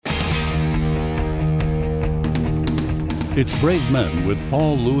It's Brave Men with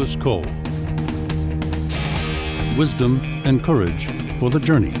Paul Lewis Cole. Wisdom and courage for the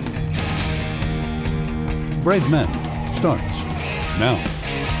journey. Brave Men starts now.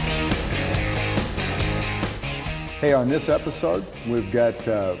 Hey, on this episode, we've got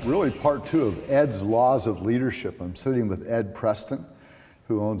really part two of Ed's Laws of Leadership. I'm sitting with Ed Preston,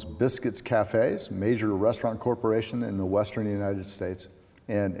 who owns Biscuits Cafes, a major restaurant corporation in the Western United States.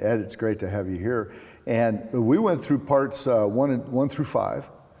 And Ed, it's great to have you here. And we went through parts one through 5.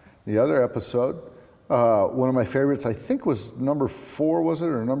 The other episode, one of my favorites, I think was number 4, was it,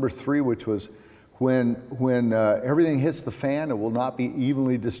 or number 3, which was when everything hits the fan, it will not be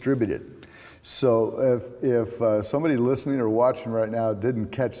evenly distributed. So if somebody listening or watching right now didn't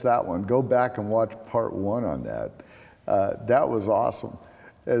catch that one, go back and watch part 1 on that. That was awesome.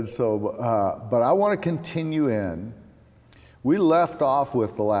 And so, but I want to continue in. We left off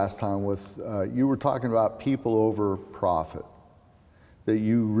with the last time with, you were talking about people over profit. That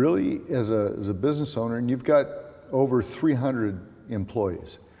you really, as a business owner, and you've got over 300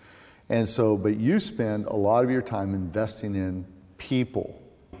 employees. And so, but you spend a lot of your time investing in people.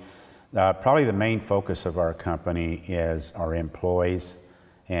 Probably the main focus of our company is our employees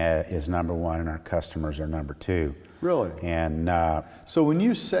is number 1 and our customers are number 2. Really? And so when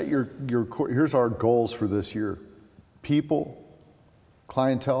you set your here's our goals for this year. People,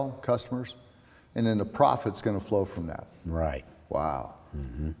 clientele, customers, and then the profit's going to flow from that. Right. Wow.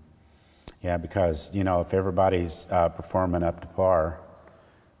 Mm-hmm. Yeah, because, if everybody's performing up to par,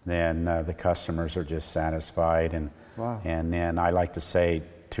 then the customers are just satisfied. And, wow. And then I like to say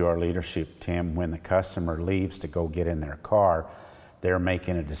to our leadership team, when the customer leaves to go get in their car, they're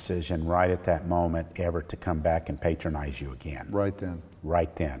making a decision right at that moment ever to come back and patronize you again. Right then.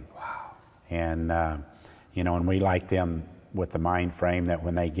 Right then. Wow. And, and we like them with the mind frame that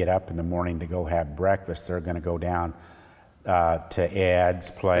when they get up in the morning to go have breakfast, they're going to go down to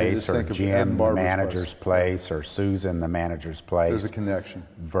Ed's place or Jim, the manager's place, or Susan, the manager's place. There's a connection.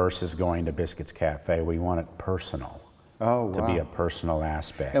 Versus going to Biscuits Cafe. We want it personal. Oh, wow. To be a personal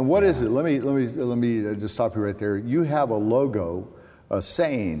aspect. And what is it? Let me just stop you right there. You have a logo, a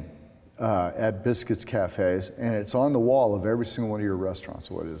saying at Biscuits Cafes, and it's on the wall of every single one of your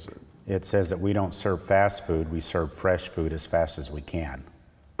restaurants. What is it? It says that we don't serve fast food, we serve fresh food as fast as we can.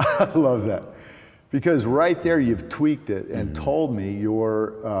 I love that. Because right there you've tweaked it and told me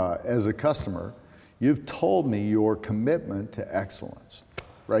your, as a customer, you've told me your commitment to excellence.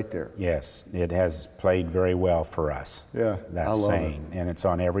 Right there. Yes, it has played very well for us. Yeah, that saying. And it's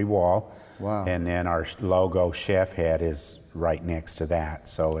on every wall. Wow. And then our logo chef head is right next to that.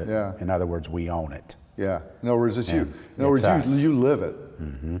 So in other words, we own it. Yeah. In other words, it's you. In other words, you live it.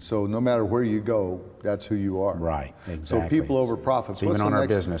 Mm-hmm. So no matter where you go, that's who you are. Right, exactly. So people over profits. Even on our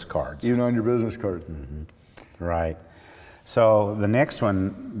business cards. Even on your business card. Mm-hmm. Right. So the next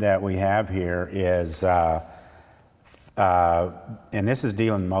one that we have here is, and this is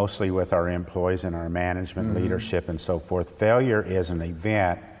dealing mostly with our employees and our management, leadership, and so forth. Failure is an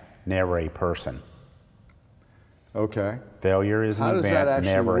event, never a person. Okay. Failure is an event,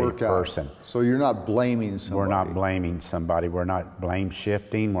 never a person. So you're not blaming somebody. We're not blaming somebody. We're not blame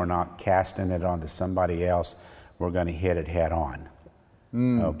shifting. We're not casting it onto somebody else. We're going to hit it head on.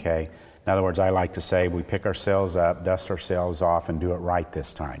 Okay? In other words, I like to say we pick ourselves up, dust ourselves off, and do it right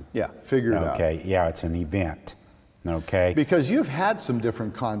this time. Yeah, figure it out. Okay, yeah, it's an event. Okay. Because you've had some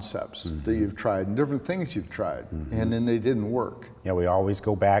different concepts that you've tried and different things you've tried, and then they didn't work. Yeah, we always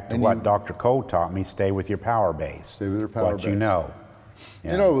go back to what Dr. Cole taught me, stay with your power base. Stay with your power base. What you know.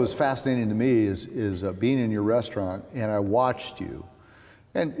 Yeah. You know what was fascinating to me is being in your restaurant, and I watched you,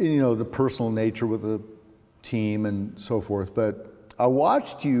 and the personal nature with the team and so forth, but I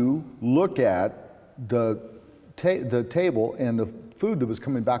watched you look at the table and the food that was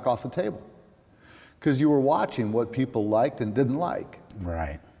coming back off the table. Because you were watching what people liked and didn't like.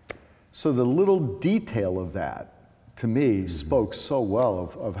 Right. So the little detail of that, to me, spoke so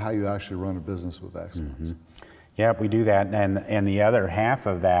well of how you actually run a business with excellence. Yeah, we do that. And the other half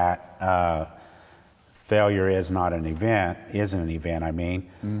of that, failure isn't an event,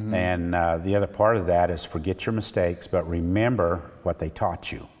 And the other part of that is forget your mistakes, but remember what they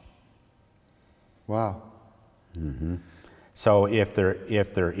taught you. Wow. So if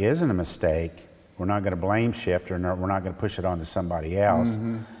there isn't a mistake, we're not going to blame shift, or we're not going to push it onto somebody else,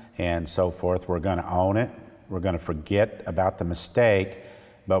 and so forth. We're going to own it. We're going to forget about the mistake,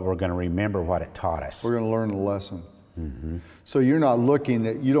 but we're going to remember what it taught us. We're going to learn the lesson. So you're not looking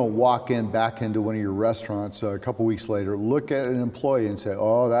at, you don't walk back into one of your restaurants a couple weeks later, look at an employee and say,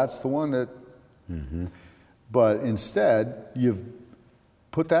 oh, that's the one that, but instead you've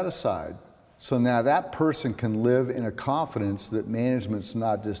put that aside, So now that person can live in a confidence that management's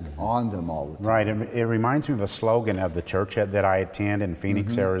not just on them all the time. Right. It reminds me of a slogan of the church that I attend in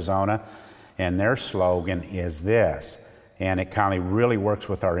Phoenix, Arizona, and their slogan is this, and it kind of really works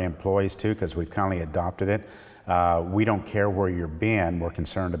with our employees too, because we've kind of adopted it. We don't care where you've been, we're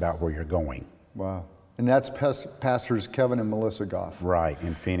concerned about where you're going. Wow. And that's Pastors Kevin and Melissa Goff. Right,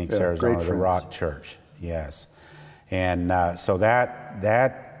 in Phoenix, Yeah, Arizona, great the friends. Rock Church, yes. And so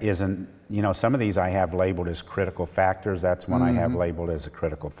that isn't, you know, some of these I have labeled as critical factors. That's one I have labeled as a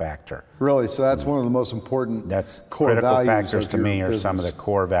critical factor. Really, so that's one of the most important That's core critical values factors of to your me are some of the business.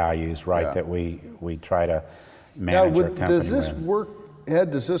 core values, right, Yeah. that we try to Now, manage our company does this with. work,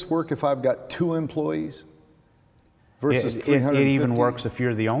 Ed, does this work if I've got 2 employees versus It 350? even works if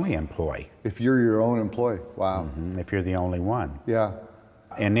you're the only employee, If you're your own employee. Wow. if you're the only one. Yeah.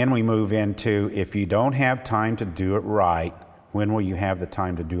 And then we move into, if you don't have time to do it right, when will you have the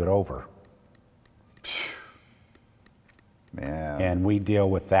time to do it over? Man. And we deal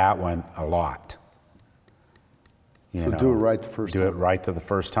with that one a lot. You So know, do it right the first do time. it right to the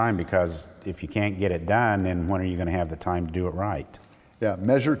first time, because if you can't get it done, then when are you going to have the time to do it right? Yeah,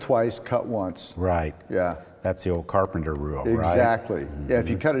 measure twice, cut once. Right. Yeah. That's the old carpenter rule, right? Exactly. Yeah, if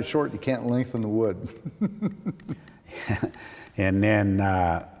you cut it short, you can't lengthen the wood. And then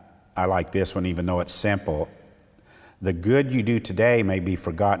I like this one, even though it's simple. The good you do today may be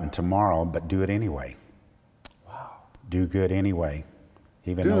forgotten tomorrow, but do it anyway. Wow. Do good anyway.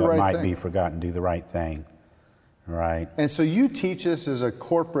 Even Do the though it right might thing. be forgotten, do the right thing. Right. And so you teach us as a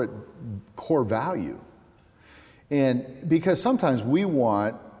corporate core value. And because sometimes we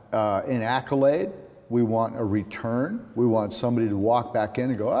want an accolade, we want a return, we want somebody to walk back in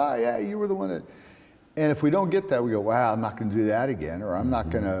and go, oh yeah, you were the one that, and if we don't get that, we go, wow, I'm not going to do that again, or I'm not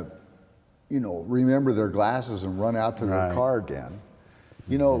going to, you know, remember their glasses and run out to their Right. car again.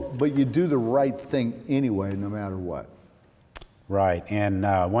 You know, but you do the right thing anyway, no matter what. Right. And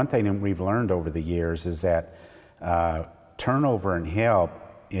one thing that we've learned over the years is that turnover and help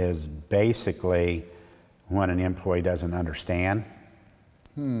is basically when an employee doesn't understand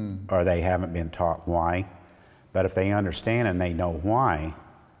or they haven't been taught why. But if they understand and they know why,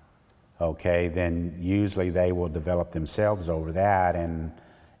 okay, then usually they will develop themselves over that, and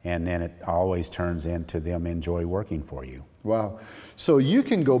then it always turns into them enjoy working for you. Wow. So you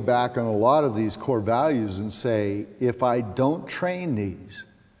can go back on a lot of these core values and say, if I don't train these,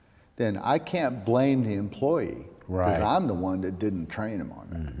 then I can't blame the employee because Right. I'm the one that didn't train him on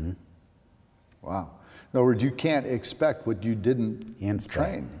it. Wow. In other words, you can't expect what you didn't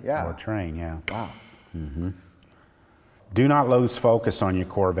train. Yeah. Or train, yeah. Wow. Do not lose focus on your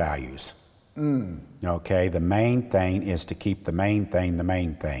core values. Okay, the main thing is to keep the main thing the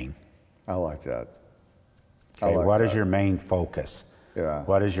main thing. I like that. I Okay, like what is that. your main focus? Yeah.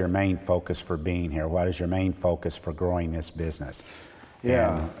 What is your main focus for being here? What is your main focus for growing this business?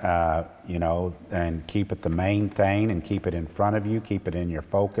 Yeah. And, you know, and keep it the main thing and keep it in front of you, keep it in your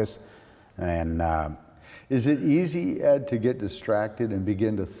focus. And Is it easy, Ed, to get distracted and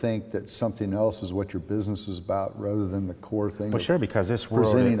begin to think that something else is what your business is about rather than the core thing? well, of sure, because this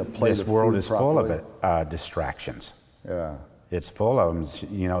presenting a plate this of world food is full of properly? distractions. Yeah. It's full of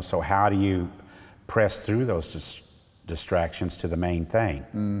them, you know, so how do you press through those distractions to the main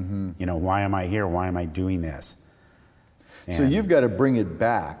thing? You know, why am I here? Why am I doing this? So And you've got to bring it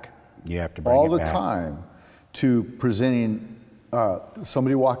back you have to bring all it the back. time to presenting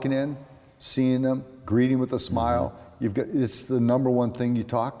somebody walking in, seeing them, greeting with a smile. You've got, it's the number one thing you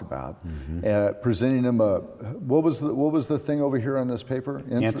talked about. Presenting them what was the thing over here on this paper?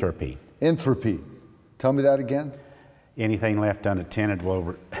 Entropy. Entropy. Tell me that again. Anything left unattended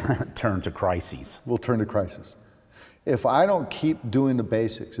will turn to crises. We'll turn to crisis. If I don't keep doing the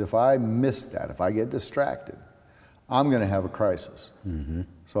basics, if I miss that, if I get distracted, I'm going to have a crisis.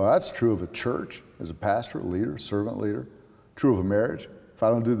 So that's true of a church, as a pastor, leader, servant leader. True of a marriage. If I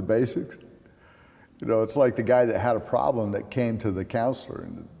don't do the basics, you know, it's like the guy that had a problem that came to the counselor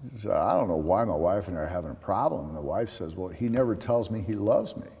and said, I don't know why my wife and I are having a problem. And the wife says, well, he never tells me he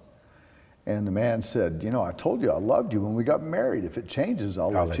loves me. And the man said, you know, I told you I loved you when we got married. If it changes,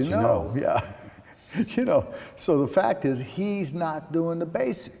 I'll let you know. Yeah. You know, so the fact is he's not doing the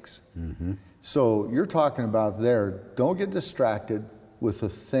basics. So you're talking about there, don't get distracted with the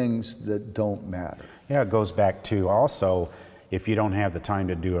things that don't matter. Yeah, it goes back to also, if you don't have the time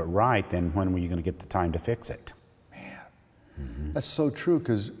to do it right, then when were you going to get the time to fix it? That's so true,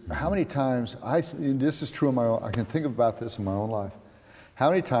 because how many times, this is true in my own, I can think about this in my own life. How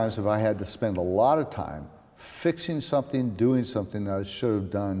many times have I had to spend a lot of time fixing something, doing something that I should have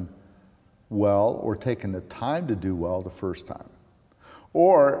done well or taken the time to do well the first time?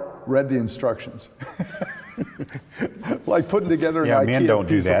 or read the instructions. Like putting together an men IKEA don't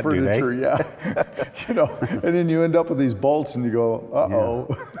do piece that, of do they? furniture, yeah. You know, and then you end up with these bolts and you go,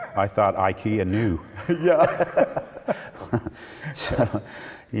 uh-oh. I thought IKEA knew. Yeah. So,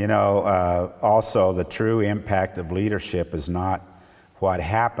 you know, also the true impact of leadership is not what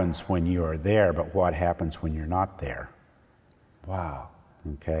happens when you are there, but what happens when you're not there. Wow.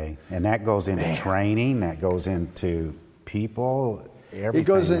 Okay, and that goes into training, that goes into people, everything. It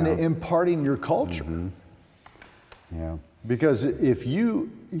goes into imparting your culture. Yeah. Because if you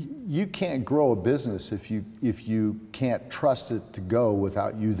can't grow a business if you can't trust it to go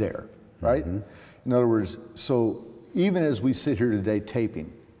without you there, right? In other words, so even as we sit here today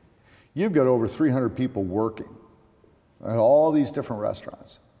taping, you've got over 300 people working at all these different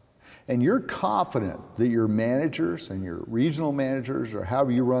restaurants. And you're confident that your managers and your regional managers, or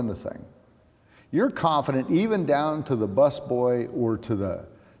however you run the thing, you're confident even down to the busboy or to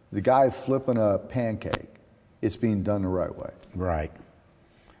the guy flipping a pancake, it's being done the right way. Right.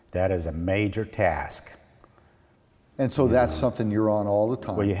 That is a major task. And so that's something you're on all the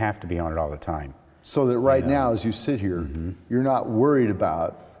time. Well, you have to be on it all the time. So that right now, as you sit here, you're not worried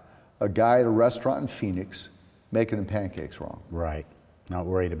about a guy at a restaurant in Phoenix making the pancakes wrong. Right. Not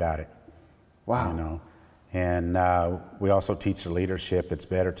worried about it. Wow. You know. And we also teach the leadership it's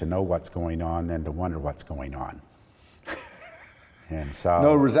better to know what's going on than to wonder what's going on. And so, in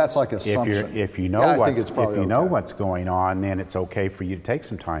other words, that's like assumption. If you know what's going on, then it's okay for you to take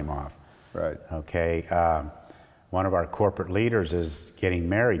some time off. Right. Okay. One of our corporate leaders is getting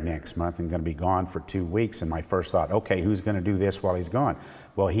married next month and going to be gone for 2 weeks. And my first thought, okay, who's going to do this while he's gone?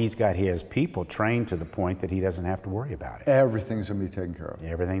 Well, he's got his people trained to the point that he doesn't have to worry about it. Everything's going to be taken care of.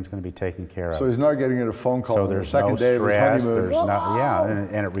 Everything's going to be taken care of. So he's not getting a phone call so on the there's second no day of his stress. honeymoon.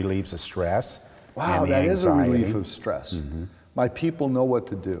 There's and it relieves the stress. Wow, and the that is a anxiety. relief of stress. My people know what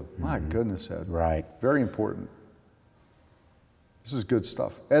to do. My goodness, Ed. Right. Very important. This is good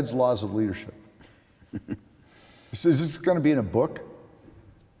stuff. Ed's Laws of Leadership. Is this going to be in a book?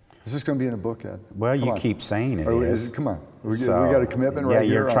 Is this going to be in a book, Ed? Well, Come you on. keep saying it is. is. Come on. We So, got a commitment right here.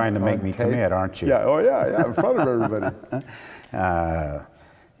 Yeah, you're trying to make on me tape. commit, aren't you? Yeah, oh yeah, in front of everybody.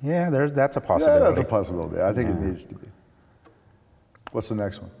 Yeah, that's a Yeah, possibility. that's a possibility. I think it needs to be. What's the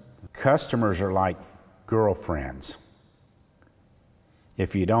next one? Customers are like girlfriends.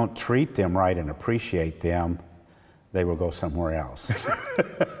 If you don't treat them right and appreciate them, they will go somewhere else.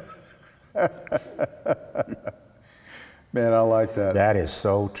 Man, I like that. That is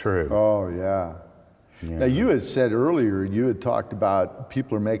so true. Oh, yeah. Yeah. Now, you had said earlier, you had talked about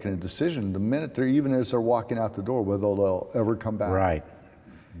people are making a decision the minute they're, even as they're walking out the door, whether they'll ever come back. Right.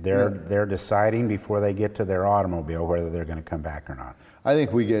 They're deciding before they get to their automobile whether they're going to come back or not. I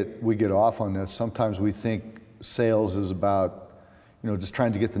think we get off on this. Sometimes we think sales is about, just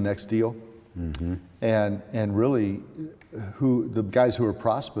trying to get the next deal. And really, the guys who are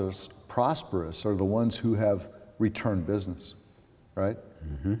prosperous are the ones who have return business, right?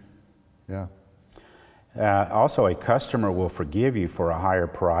 Yeah. Also, a customer will forgive you for a higher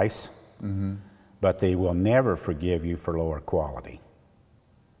price, but they will never forgive you for lower quality.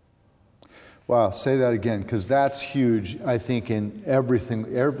 Wow, say that again, because that's huge, I think, in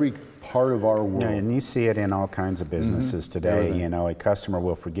everything, every part of our world. Yeah, and you see it in all kinds of businesses today. Everything. A customer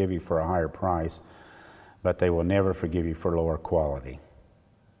will forgive you for a higher price, but they will never forgive you for lower quality.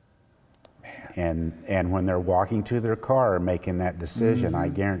 Man. And when they're walking to their car making that decision, I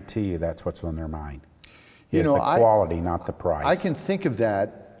guarantee you that's what's on their mind. It's the quality, not the price. I can think of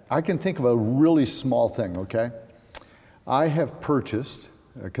that. I can think of a really small thing, okay? I have purchased,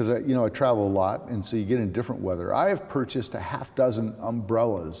 because I travel a lot, and so you get in different weather. I have purchased a half dozen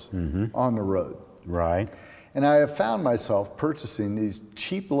umbrellas on the road. Right. And I have found myself purchasing these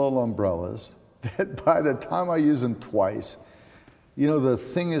cheap little umbrellas that by the time I use them twice, the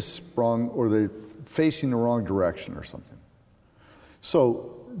thing is sprung or they're facing the wrong direction or something.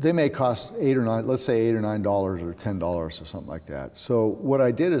 So they may cost $8 or $9, let's say $8 or $9 or $10 or something like that. So what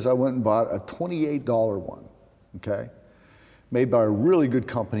I did is I went and bought a $28 one, okay? Made by a really good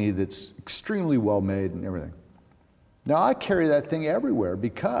company that's extremely well made and everything. Now I carry that thing everywhere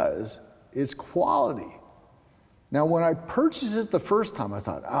because it's quality. Now when I purchased it the first time, I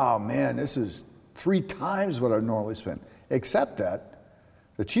thought, oh man, this is 3 times what I normally spend. Except that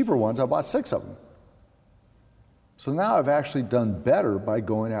the cheaper ones, I bought 6 of them. So now I've actually done better by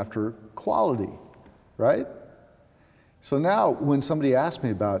going after quality, right? So now when somebody asks me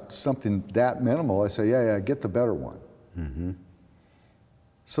about something that minimal, I say, yeah, get the better one.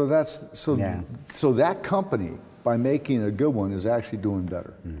 So so that company, by making a good one, is actually doing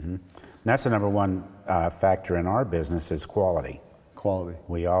better. And that's the number one factor in our business is quality. Quality.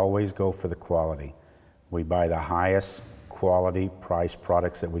 We always go for the quality. We buy the highest quality price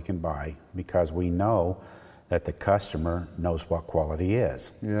products that we can buy because we know that the customer knows what quality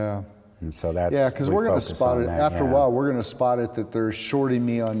is. Yeah. And so that's because we we're going to focus spot on it. that, After a yeah. while, we're going to spot it that they're shorting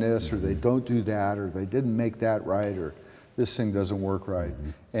me on this, or they don't do that, or they didn't make that right, or this thing doesn't work right.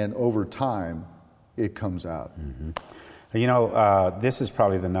 And over time, it comes out. You know, this is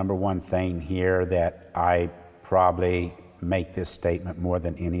probably the number one thing here that I probably make this statement more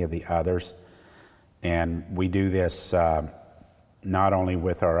than any of the others. And we do this not only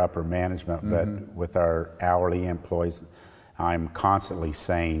with our upper management, but with our hourly employees. I'm constantly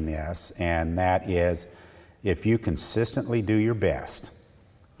saying this, and that is, if you consistently do your best,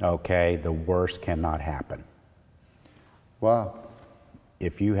 okay, the worst cannot happen. Wow.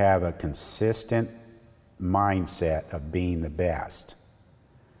 If you have a consistent mindset of being the best,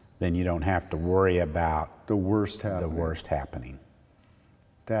 then you don't have to worry about The worst happening. the worst happening.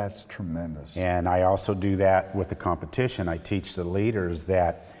 That's tremendous. And I also do that with the competition. I teach the leaders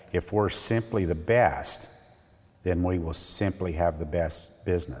that if we're simply the best, then we will simply have the best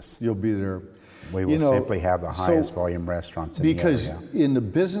business. You'll be there. We will simply have the so highest volume restaurants in because the area. in the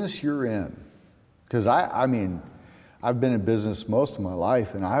business you're in, because I mean, I've been in business most of my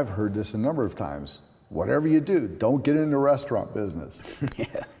life, and I've heard this a number of times. Whatever you do, don't get into restaurant business.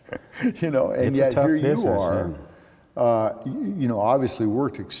 You know, and It's a yet tough here you business, are. You know, obviously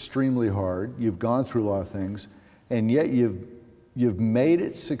worked extremely hard. You've gone through a lot of things, and yet you've made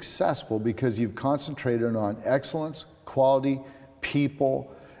it successful because you've concentrated on excellence, quality,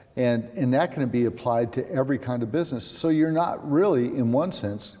 people, and that can be applied to every kind of business. So you're not really, in one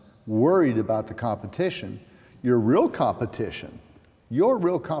sense, worried about the competition. Your real competition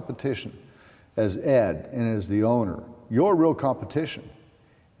as Ed and as the owner, your real competition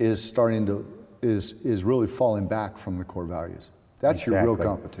is really falling back from the core values. That's your real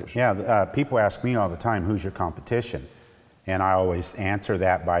competition. Yeah, people ask me all the time, who's your competition? And I always answer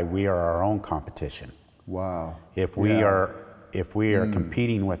that by, we are our own competition. Wow. If we are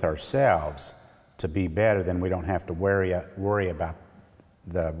competing with ourselves to be better, then we don't have to worry about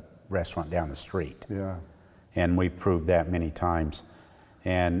the restaurant down the street. Yeah. And we've proved that many times.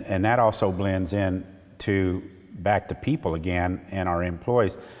 And that also blends in back to people again and our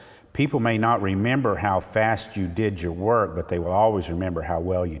employees. People may not remember how fast you did your work, but they will always remember how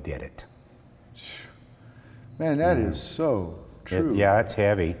well you did it. Man, that is so true. It's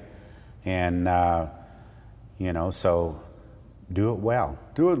heavy. And, you know, so do it well.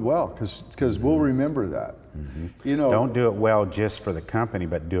 Do it well, because we'll remember that. You know, Don't do it well just for the company,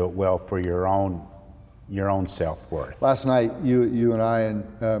 but do it well for your own self-worth. last night, you and I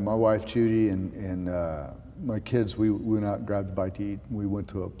and my wife Judy and my kids, we went out and grabbed a bite to eat. We went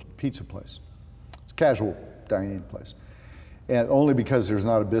to a pizza place. It's a casual dining place. And only because there's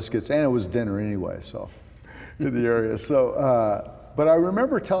not a Biscuits, and it was dinner anyway, so, in the area. So, but I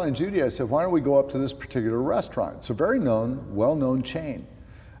remember telling Judy, I said, why don't we go up to this particular restaurant? It's a very well-known chain.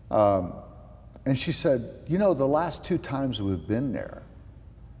 And she said, you know, the last 2 times we've been there,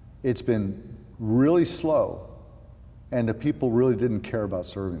 it's been really slow, and the people really didn't care about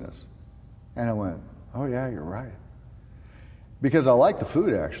serving us. And I went, oh yeah, you're right. Because I like the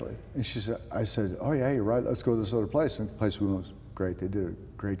food, actually. And I said, oh yeah, you're right, let's go to this other place. And the place we went was great, they did a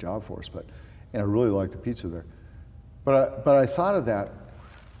great job for us, and I really liked the pizza there. But I thought of that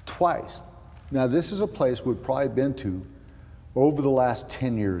twice. Now this is a place we've probably been to over the last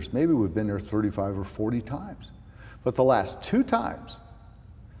 10 years. Maybe we've been there 35 or 40 times. But the last 2 times,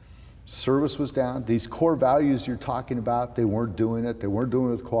 service was down. These core values you're talking about, they weren't doing it. They weren't doing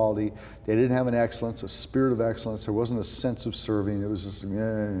it with quality. They didn't have an excellence, a spirit of excellence. There wasn't a sense of serving. It was just,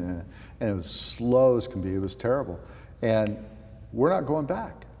 and it was slow as can be. It was terrible. And we're not going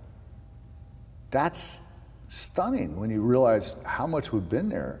back. That's stunning when you realize how much we've been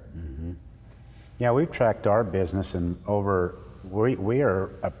there. Mm-hmm. Yeah, we've tracked our business, and we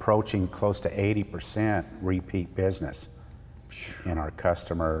are approaching close to 80% repeat business in our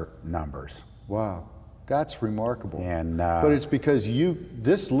customer numbers. Wow, that's remarkable. And but it's because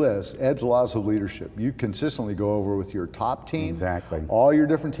this list, Ed's Laws of Leadership, you consistently go over with your top team, exactly, all your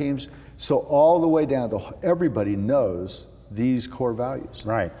different teams, so all the way down to everybody knows these core values.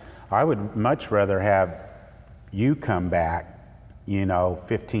 Right. I would much rather have you come back,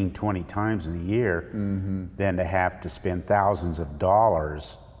 15, 20 times in a year than to have to spend thousands of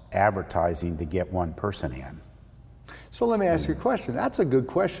dollars advertising to get one person in. So let me ask you a question. That's a good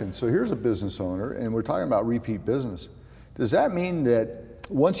question. So here's a business owner, and we're talking about repeat business. Does that mean that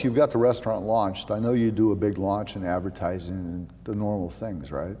once you've got the restaurant launched, I know you do a big launch and advertising and the normal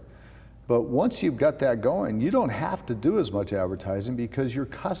things, right? But once you've got that going, you don't have to do as much advertising because your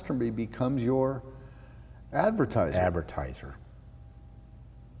customer becomes your advertiser.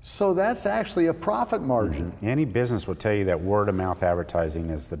 So that's actually a profit margin. Any business will tell you that word of mouth advertising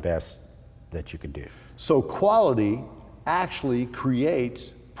is the best that you can do. So quality actually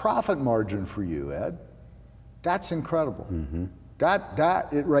creates profit margin for you, Ed. That's incredible.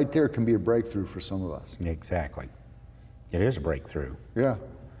 That it right there can be a breakthrough for some of us. Exactly. It is a breakthrough. Yeah.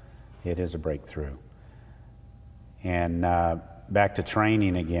 It is a breakthrough. And back to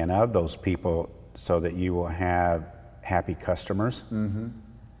training again of those people so that you will have happy customers,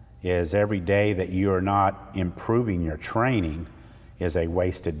 is every day that you are not improving your training is a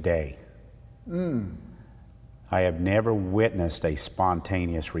wasted day. I have never witnessed a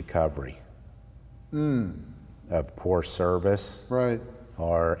spontaneous recovery of poor service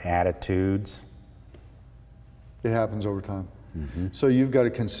or attitudes. It happens over time. So you've got to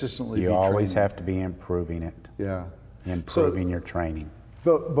consistently be You always training. have to be improving it, Yeah. improving your training.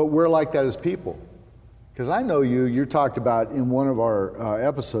 But we're like that as people. Because I know you talked about in one of our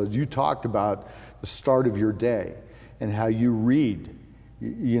episodes, you talked about the start of your day and how you read.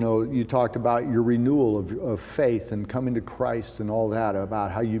 You talked about your renewal of faith and coming to Christ and all that,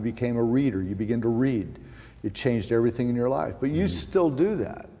 about how you became a reader. You began to read. It changed everything in your life. But you still do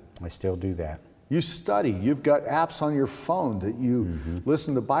that. I still do that. You study. You've got apps on your phone that you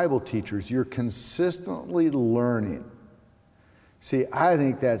listen to Bible teachers. You're consistently learning. See, I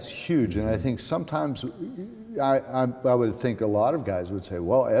think that's huge. And I think sometimes I would think a lot of guys would say,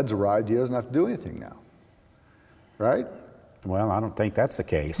 well, Ed's arrived. He doesn't have to do anything now. Right? Well, I don't think that's the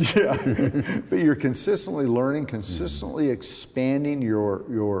case. Yeah. But you're consistently learning, consistently expanding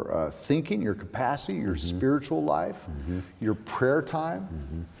your thinking, your capacity, your spiritual life, your prayer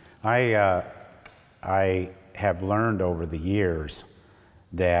time. I have learned over the years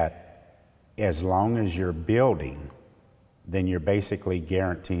that as long as you're building, then you're basically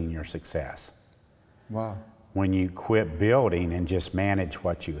guaranteeing your success. Wow. When you quit building and just manage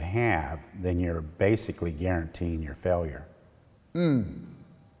what you have, then you're basically guaranteeing your failure. And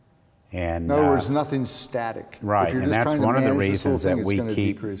In other words, nothing's static. right, If you're and just that's trying to one of the manage this whole reasons that thing, it's we gonna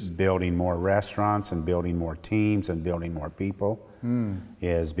keep decrease. building more restaurants and building more teams and building more people,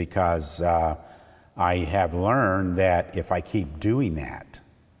 is because I have learned that if I keep doing that,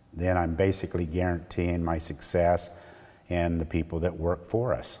 then I'm basically guaranteeing my success and the people that work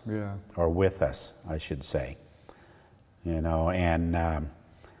for us, or with us, I should say.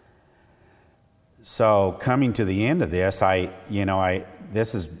 So coming to the end of this,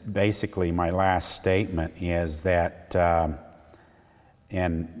 this is basically my last statement, is that,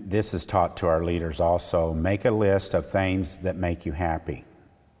 and this is taught to our leaders also, make a list of things that make you happy.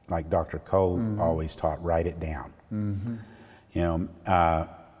 Like Dr. Cole always taught, write it down.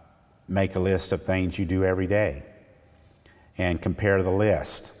 Make a list of things you do every day and compare the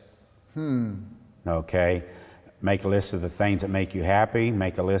list. Okay? Make a list of the things that make you happy,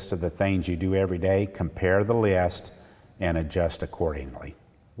 make a list of the things you do every day, compare the list, and adjust accordingly.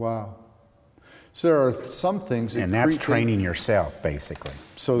 Wow. So there are some things that And that's creep training yourself, basically.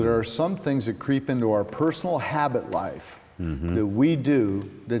 So there are some things that creep into our personal habit life that we do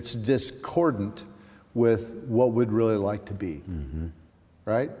that's discordant with what we'd really like to be.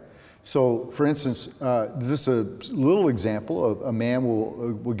 Right? So, for instance, this is a little example of a man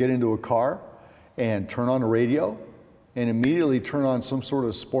will get into a car and turn on the radio and immediately turn on some sort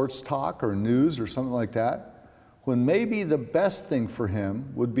of sports talk or news or something like that, when maybe the best thing for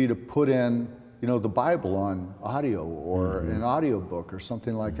him would be to put in, the Bible on audio or an audio book or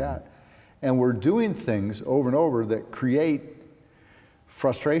something like that. And we're doing things over and over that create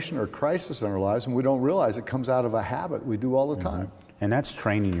frustration or crisis in our lives, and we don't realize it comes out of a habit we do all the time. And that's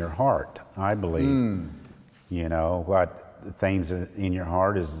training your heart, I believe. What the things in your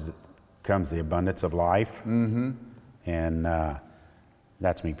heart comes the abundance of life. And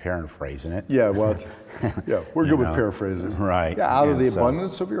that's me paraphrasing it. Yeah, well, we're good with paraphrases. Right. Yeah, out of And the so-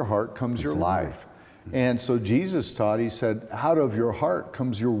 abundance of your heart comes your life. And so Jesus taught, he said, out of your heart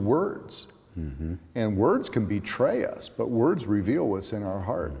comes your words. And words can betray us, but words reveal what's in our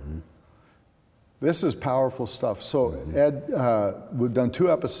heart. This is powerful stuff. So Ed, we've done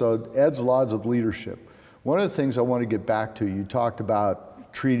 2 episodes, Ed's Laws of Leadership. One of the things I want to get back to, you talked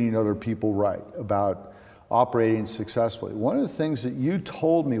about treating other people right, about operating successfully. One of the things that you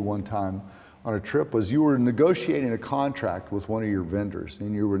told me one time on a trip was you were negotiating a contract with one of your vendors,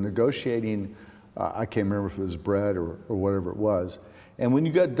 and you were negotiating, I can't remember if it was bread or whatever it was. And when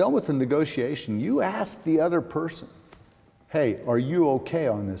you got done with the negotiation, you asked the other person, hey, are you okay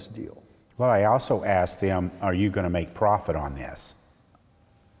on this deal? Well, I also asked them, are you going to make profit on this?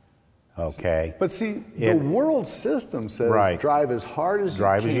 Okay. But see, the world system says Right. drive as hard as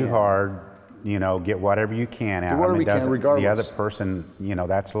Drive you as can. you hard, get whatever you can out. whatever you can, the regardless. other person,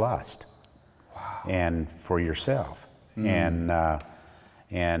 that's lust. Wow. And for yourself.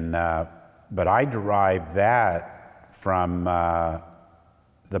 But I derive that from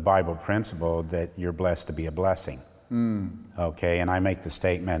the Bible principle that you're blessed to be a blessing. Okay, and I make the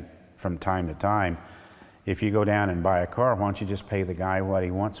statement from time to time, if you go down and buy a car, why don't you just pay the guy what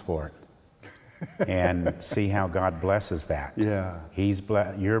he wants for it? And see how God blesses that. Yeah.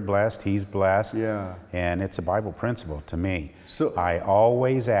 You're blessed, he's blessed. Yeah. And it's a Bible principle to me. So I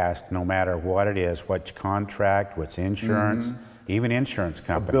always ask, no matter what it is, what's contract, what's insurance, even insurance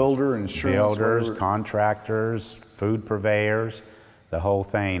companies. builder, insurance, Builders, whatever. contractors, food purveyors, the whole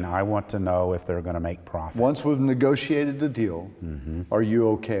thing. I want to know if they're going to make profit. once we've negotiated the deal, are you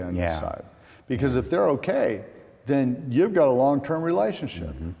okay on this Yeah. side? Because if they're okay, then you've got a long-term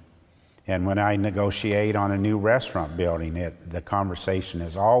relationship. And when I negotiate on a new restaurant building, the conversation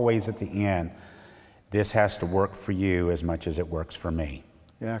is always at the end, this has to work for you as much as it works for me.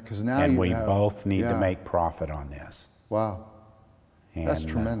 Yeah, because now And you we have, both need yeah. to make profit on this. Wow, that's And,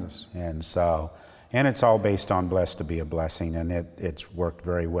 tremendous. And it's all based on blessed to be a blessing, and it's worked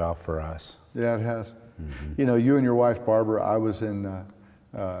very well for us. Yeah, it has. You and your wife, Barbara, I was in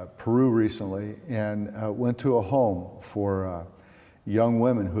Peru recently and went to a home for young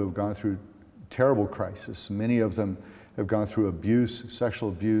women who have gone through terrible crisis. Many of them have gone through abuse, sexual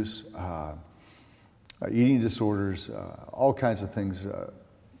abuse, eating disorders, all kinds of things,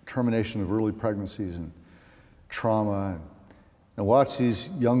 termination of early pregnancies and trauma. And watch these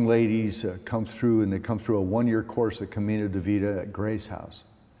young ladies come through, and they come through a one-year course at Camino de Vida at Grace House.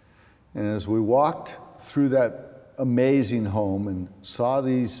 And as we walked through that amazing home and saw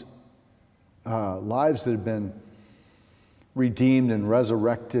these lives that had been redeemed and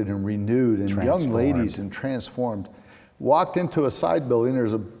resurrected and renewed, and young ladies and transformed, walked into a side building.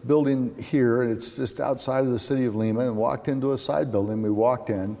 There's a building here, and it's just outside of the city of Lima, and walked into a side building. We walked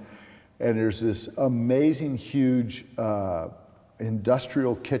in, and there's this amazing, huge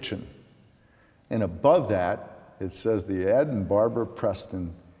industrial kitchen. And above that, it says the Ed and Barbara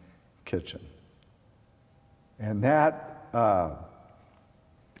Preston Kitchen. And that's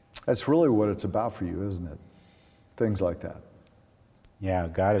really what it's about for you, isn't it? Things like that. Yeah,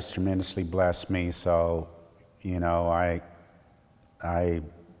 God has tremendously blessed me, so, I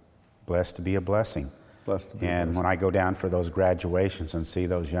blessed to be a blessing. Blessed to be And blessed. when I go down for those graduations and see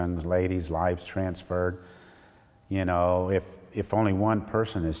those young ladies' lives transferred, if only one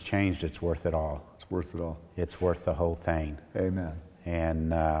person is changed, it's worth it all. It's worth it all. It's worth the whole thing. Amen.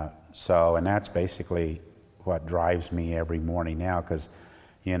 And and that's basically what drives me every morning now, because,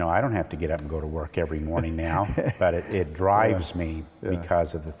 I don't have to get up and go to work every morning now, but it drives me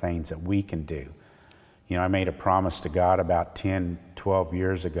because of the things that we can do. I made a promise to God about 10, 12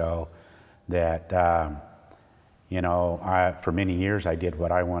 years ago that, for many years I did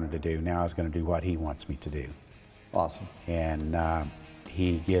what I wanted to do. Now I was going to do what He wants me to do. Awesome. And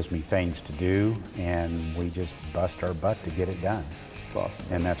He gives me things to do, and we just bust our butt to get it done. It's awesome.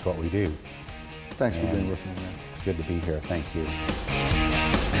 And that's what we do. Thanks for being with me, man. It's good to be here. Thank you.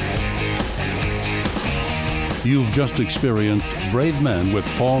 You've just experienced Brave Men with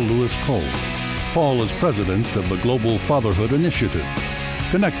Paul Louis Cole. Paul is president of the Global Fatherhood Initiative.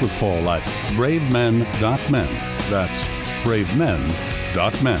 Connect with Paul at bravemen.men. That's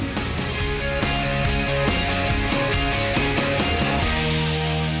bravemen.men.